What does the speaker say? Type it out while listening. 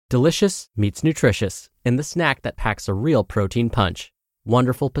Delicious meets nutritious in the snack that packs a real protein punch.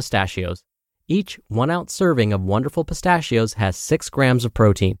 Wonderful Pistachios. Each 1-ounce serving of Wonderful Pistachios has 6 grams of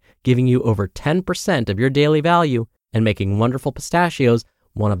protein, giving you over 10% of your daily value and making Wonderful Pistachios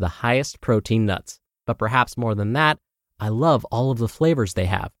one of the highest protein nuts. But perhaps more than that, I love all of the flavors they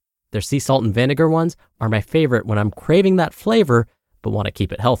have. Their sea salt and vinegar ones are my favorite when I'm craving that flavor but want to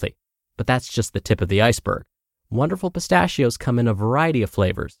keep it healthy. But that's just the tip of the iceberg. Wonderful Pistachios come in a variety of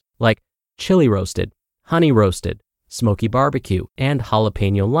flavors, like chili roasted, honey roasted, smoky barbecue, and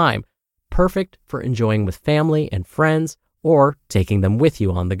jalapeno lime, perfect for enjoying with family and friends or taking them with you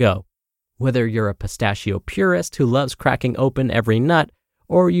on the go. Whether you're a pistachio purist who loves cracking open every nut,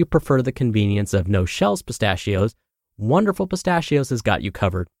 or you prefer the convenience of no-shells pistachios, Wonderful Pistachios has got you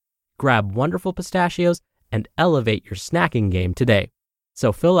covered. Grab Wonderful Pistachios and elevate your snacking game today.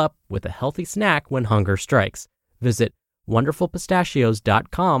 So fill up with a healthy snack when hunger strikes. Visit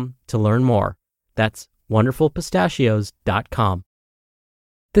wonderfulpistachios.com to learn more. That's wonderfulpistachios.com.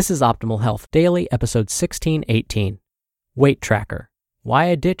 This is Optimal Health Daily, episode 1618. Weight Tracker. Why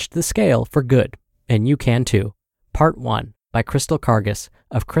I Ditched the Scale for Good, and You Can Too. Part 1 by Karges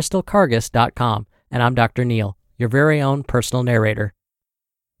of crystalkarges.com. And I'm Dr. Neil, your very own personal narrator.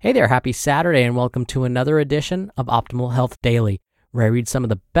 Hey there, happy Saturday, and welcome to another edition of Optimal Health Daily, where I read some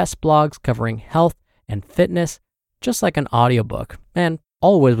of the best blogs covering health and fitness, just like an audiobook, and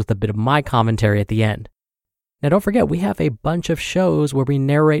always with a bit of my commentary at the end. Now don't forget, we have a bunch of shows where we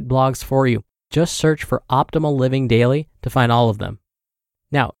narrate blogs for you. Just search for Optimal Living Daily to find all of them.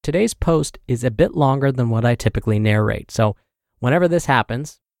 Now, today's post is a bit longer than what I typically narrate, so whenever this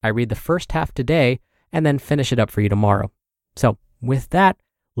happens, I read the first half today and then finish it up for you tomorrow. So with that,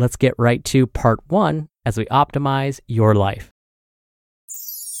 let's get right to part 1 as we optimize your life.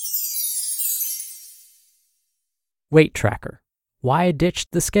 Weight Tracker. Why I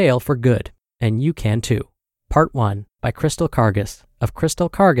Ditched the Scale for Good, and You Can Too. Part 1 by Karges of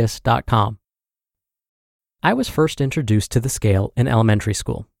crystalkarges.com. I was first introduced to the scale in elementary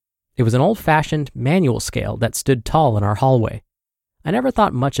school. It was an old-fashioned manual scale that stood tall in our hallway. I never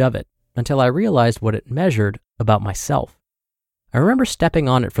thought much of it until I realized what it measured about myself. I remember stepping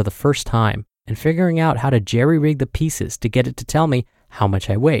on it for the first time and figuring out how to jerry-rig the pieces to get it to tell me how much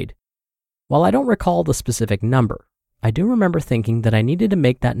I weighed. While I don't recall the specific number, I do remember thinking that I needed to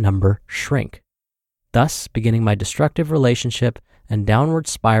make that number shrink, thus beginning my destructive relationship and downward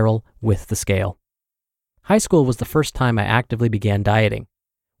spiral with the scale. High school was the first time I actively began dieting.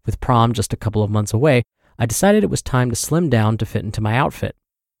 With prom just a couple of months away, I decided it was time to slim down to fit into my outfit.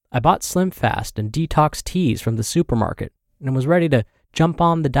 I bought Slim Fast and detox teas from the supermarket and was ready to jump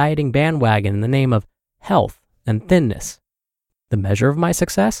on the dieting bandwagon in the name of health and thinness. The measure of my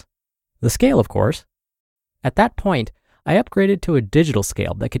success? The scale, of course. At that point, I upgraded to a digital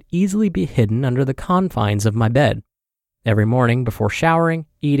scale that could easily be hidden under the confines of my bed. Every morning before showering,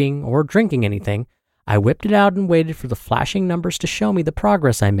 eating, or drinking anything, I whipped it out and waited for the flashing numbers to show me the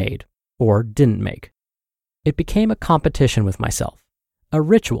progress I made, or didn't make. It became a competition with myself, a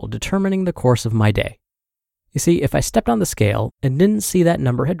ritual determining the course of my day. You see, if I stepped on the scale and didn't see that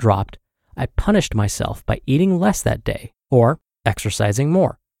number had dropped, I punished myself by eating less that day, or exercising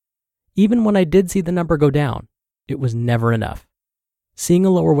more. Even when I did see the number go down, it was never enough. Seeing a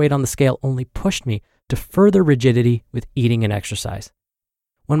lower weight on the scale only pushed me to further rigidity with eating and exercise.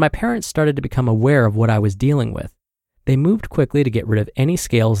 When my parents started to become aware of what I was dealing with, they moved quickly to get rid of any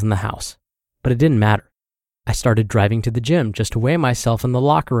scales in the house. But it didn't matter. I started driving to the gym just to weigh myself in the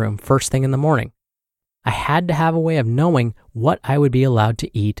locker room first thing in the morning. I had to have a way of knowing what I would be allowed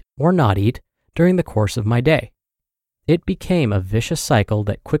to eat or not eat during the course of my day. It became a vicious cycle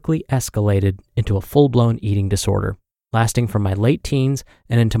that quickly escalated into a full-blown eating disorder, lasting from my late teens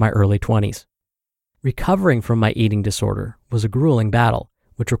and into my early 20s. Recovering from my eating disorder was a grueling battle,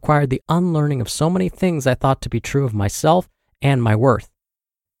 which required the unlearning of so many things I thought to be true of myself and my worth.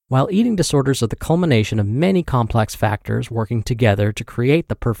 While eating disorders are the culmination of many complex factors working together to create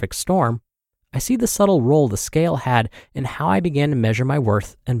the perfect storm, I see the subtle role the scale had in how I began to measure my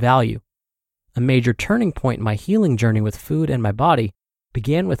worth and value. A major turning point in my healing journey with food and my body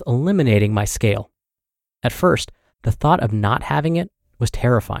began with eliminating my scale. At first, the thought of not having it was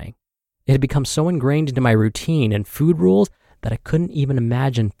terrifying. It had become so ingrained into my routine and food rules that I couldn't even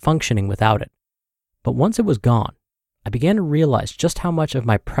imagine functioning without it. But once it was gone, I began to realize just how much of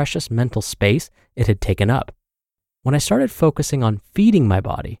my precious mental space it had taken up. When I started focusing on feeding my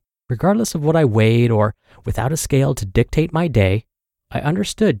body, regardless of what I weighed or without a scale to dictate my day, I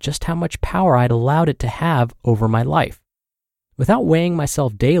understood just how much power I'd allowed it to have over my life. Without weighing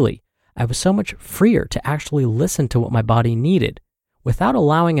myself daily, I was so much freer to actually listen to what my body needed, without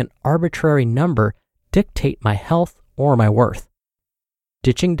allowing an arbitrary number dictate my health or my worth.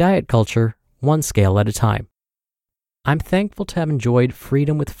 Ditching diet culture, one scale at a time. I'm thankful to have enjoyed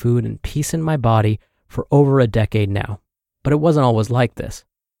freedom with food and peace in my body for over a decade now, but it wasn't always like this.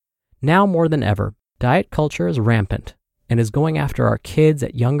 Now more than ever, diet culture is rampant and is going after our kids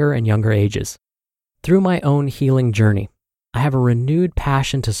at younger and younger ages. Through my own healing journey, I have a renewed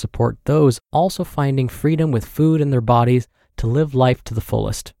passion to support those also finding freedom with food in their bodies to live life to the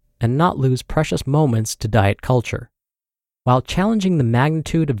fullest and not lose precious moments to diet culture. While challenging the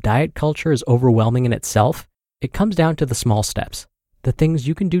magnitude of diet culture is overwhelming in itself, it comes down to the small steps, the things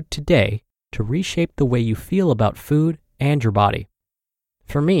you can do today to reshape the way you feel about food and your body.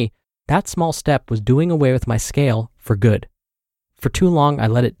 For me, that small step was doing away with my scale for good. For too long, I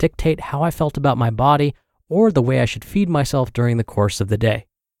let it dictate how I felt about my body or the way I should feed myself during the course of the day.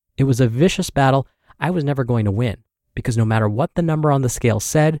 It was a vicious battle I was never going to win, because no matter what the number on the scale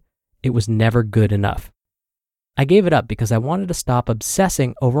said, it was never good enough. I gave it up because I wanted to stop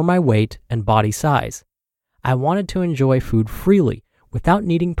obsessing over my weight and body size. I wanted to enjoy food freely without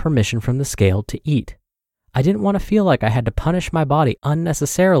needing permission from the scale to eat. I didn't want to feel like I had to punish my body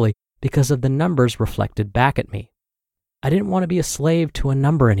unnecessarily because of the numbers reflected back at me. I didn't want to be a slave to a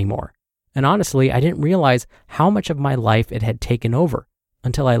number anymore. And honestly, I didn't realize how much of my life it had taken over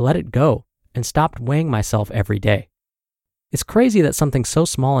until I let it go and stopped weighing myself every day. It's crazy that something so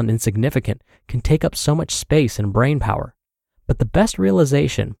small and insignificant can take up so much space and brain power. But the best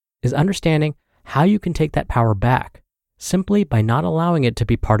realization is understanding how you can take that power back, simply by not allowing it to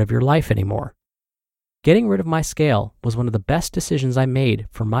be part of your life anymore. Getting rid of my scale was one of the best decisions I made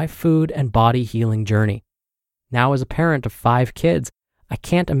for my food and body healing journey. Now, as a parent of 5 kids, I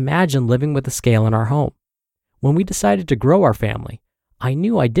can't imagine living with a scale in our home. When we decided to grow our family, I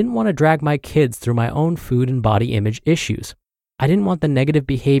knew I didn't want to drag my kids through my own food and body image issues. I didn't want the negative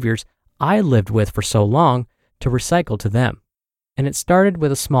behaviors I lived with for so long to recycle to them. And it started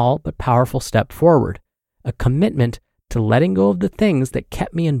with a small but powerful step forward, a commitment to letting go of the things that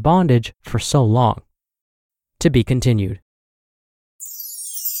kept me in bondage for so long. To be continued.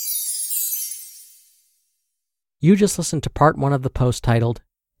 You just listened to part 1 of the post titled,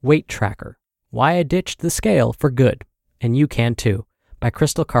 Weight Tracker, Why I Ditched the Scale for Good, and You Can Too, by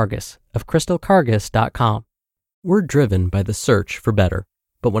Crystal Karges of crystalkarges.com. We're driven by the search for better,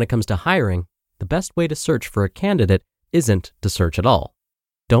 but when it comes to hiring, the best way to search for a candidate isn't to search at all.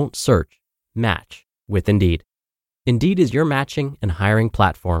 Don't search, match with Indeed. Indeed is your matching and hiring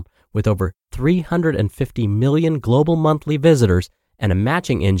platform with over 350 million global monthly visitors and a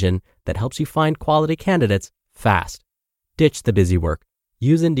matching engine that helps you find quality candidates fast. Ditch the busy work.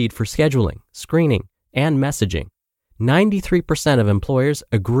 Use Indeed for scheduling, screening, and messaging. 93% of employers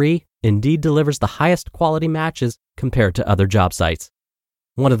agree Indeed delivers the highest quality matches compared to other job sites.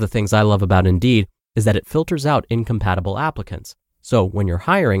 One of the things I love about Indeed is that it filters out incompatible applicants. So when you're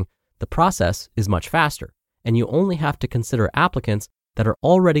hiring, the process is much faster, and you only have to consider applicants that are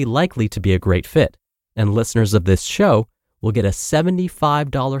already likely to be a great fit. And listeners of this show will get a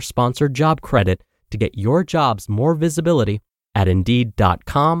 $75 sponsored job credit to get your jobs more visibility at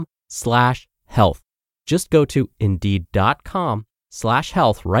Indeed.com/health. Just go to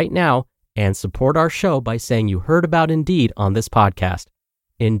Indeed.com/health right now and support our show by saying you heard about Indeed on this podcast.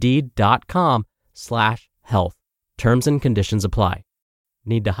 Indeed.com/health. Terms and conditions apply.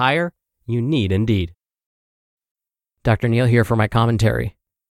 Need to hire? You need Indeed. Dr. Neal here for my commentary.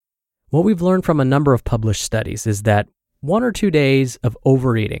 What we've learned from a number of published studies is that 1 or 2 days of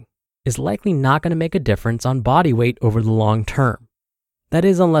overeating is likely not going to make a difference on body weight over the long term. That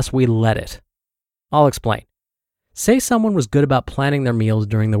is, unless we let it. I'll explain. Say someone was good about planning their meals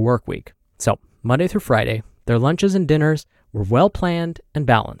during the work week. So, Monday through Friday, their lunches and dinners were well planned and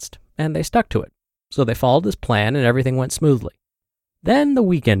balanced, and they stuck to it. So they followed this plan and everything went smoothly. Then the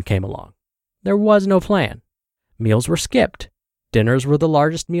weekend came along. There was no plan. Meals were skipped. Dinners were the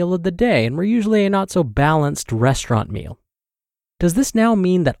largest meal of the day and were usually a not so balanced restaurant meal. Does this now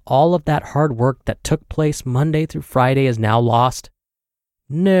mean that all of that hard work that took place Monday through Friday is now lost?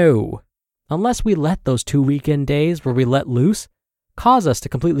 No. Unless we let those 2 weekend days where we let loose cause us to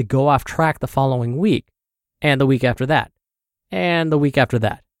completely go off track the following week, and the week after that, and the week after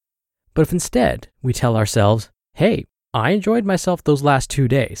that. But if instead we tell ourselves, hey, I enjoyed myself those last 2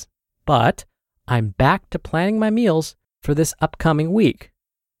 days, but I'm back to planning my meals for this upcoming week,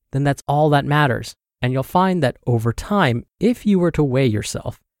 then that's all that matters. And you'll find that over time, if you were to weigh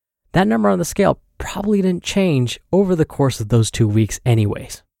yourself, that number on the scale probably didn't change over the course of those 2 weeks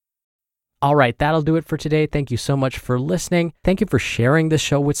anyways. All right, that'll do it for today. Thank you so much for listening. Thank you for sharing this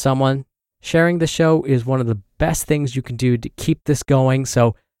show with someone. Sharing the show is one of the best things you can do to keep this going,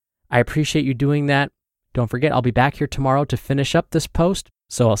 so I appreciate you doing that. Don't forget, I'll be back here tomorrow to finish up this post,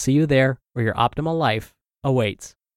 so I'll see you there where your optimal life awaits.